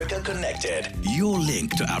Connected, your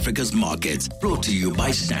link to Africa's markets, brought to you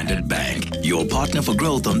by Standard Bank, your partner for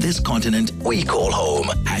growth on this continent we call home.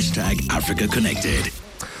 #Africa Connected.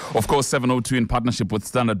 Of course, 702 in partnership with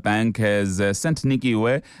Standard Bank has sent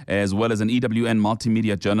Nikiwe, as well as an EWN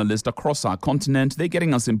multimedia journalist, across our continent. They're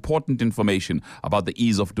getting us important information about the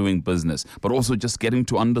ease of doing business, but also just getting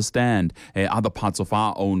to understand other parts of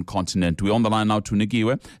our own continent. We're on the line now to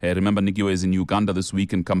Nikiwe. Remember, Nikiwe is in Uganda this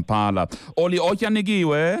week in Kampala. Oli Oya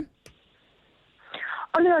Nikiwe.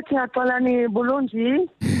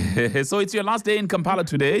 So it's your last day in Kampala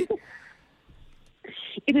today?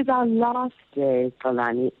 It is our last day,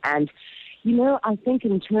 Kalani, and I think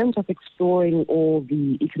in terms of exploring all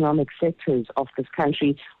the economic sectors of this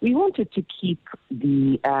country, we wanted to keep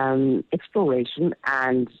the exploration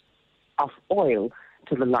and of oil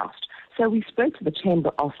to the last. So we spoke to the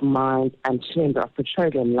Chamber of Mines and Chamber of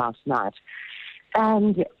Petroleum last night,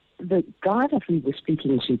 and the guy that we were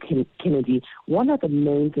speaking to, Kennedy, one of the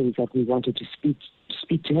main things that we wanted to speak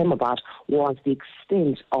to him about was the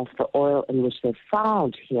extent of the oil in which they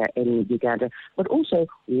found here in Uganda, but also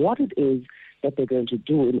what it is that they're going to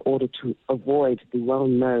do in order to avoid the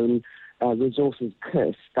well-known resources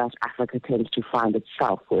curse that Africa tends to find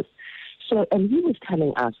itself with. So, and he was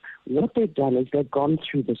telling us what they've done is they've gone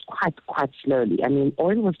through this quite slowly. I mean,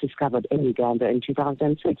 oil was discovered in Uganda in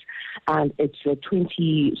 2006, and it's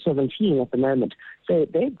 2017 at the moment. So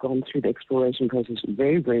they've gone through the exploration process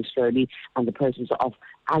very, very slowly, and the process of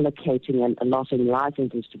allocating and allotting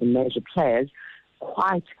licenses to the major players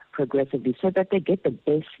quite progressively, so that they get the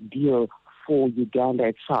best deal for Uganda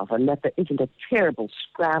itself, and that there isn't a terrible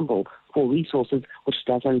scramble for resources which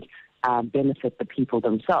doesn't benefit the people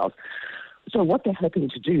themselves. So what they're hoping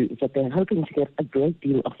to do is that they're hoping to get a great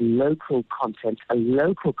deal of local content, a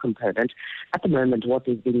local component. At the moment, what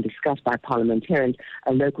is being discussed by parliamentarians,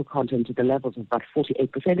 a local content to the levels of about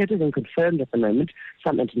 48%. It isn't confirmed at the moment.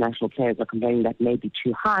 Some international players are complaining that may be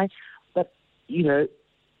too high, but,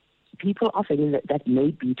 people are saying that may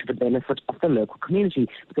be to the benefit of the local community,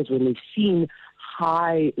 because when we've seen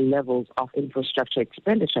high levels of infrastructure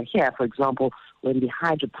expenditure here, for example, when the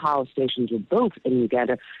hydropower stations were built in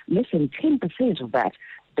Uganda, less than 10% of that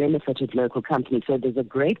benefited local companies. So there's a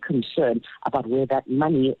great concern about where that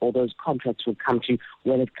money or those contracts will come to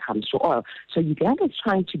when it comes to oil. So Uganda is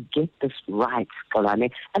trying to get this right, Kalane,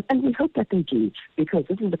 and we hope that they do, because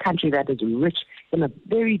this is a country that is rich in a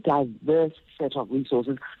very diverse set of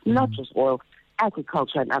resources, not just oil,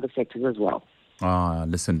 agriculture and other sectors as well.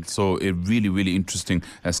 Listen, so really, really interesting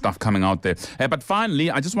stuff coming out there. But finally,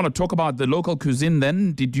 I just want to talk about the local cuisine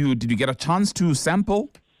then. Did you get a chance to sample?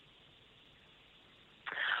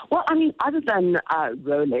 Well, I mean, other than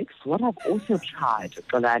Rolex, what I've also tried,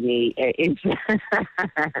 Golani, is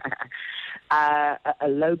a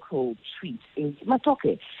local treat, is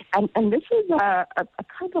matoke. And this is a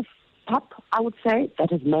kind of pap, I would say,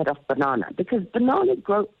 that is made of banana, because bananas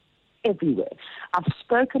grow everywhere. I've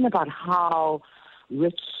spoken about how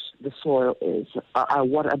rich the soil is,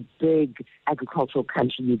 what a big agricultural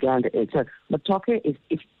country Uganda is. So matoke is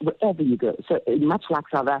wherever you go. So much like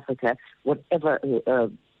South Africa, whatever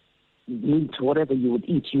meat, whatever you would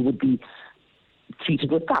eat, you would be treated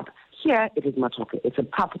with pap. Here it is matoke. It's a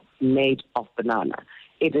pap made of banana.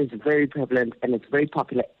 It is very prevalent and it's very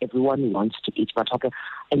popular. Everyone wants to eat matoke.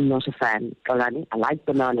 I'm not a fan, Galani. I like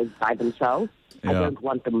bananas by themselves. Yeah. I don't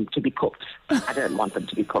want them to be cooked. I don't want them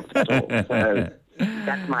to be cooked at all. So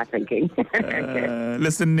that's my thinking.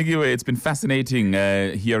 Listen, Nikiwe, it's been fascinating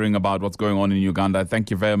hearing about what's going on in Uganda.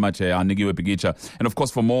 Thank you very much, Nikiwe Bikitsha. And of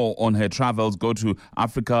course, for more on her travels, go to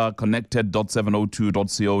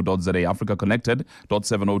africaconnected.702.co.za.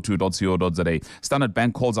 africaconnected.702.co.za. Standard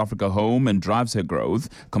Bank calls Africa home and drives her growth,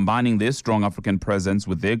 combining their strong African presence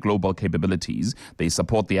with their global capabilities. They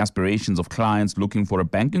support the aspirations of clients looking for a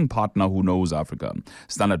banking partner who knows Africa.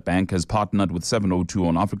 Standard Bank has partnered with 702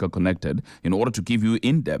 on Africa Connected in order to give you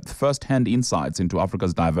in-depth, first-hand insights into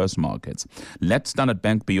Africa's diverse markets. Let Standard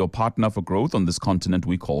Bank be your partner for growth on this continent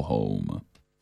we call home.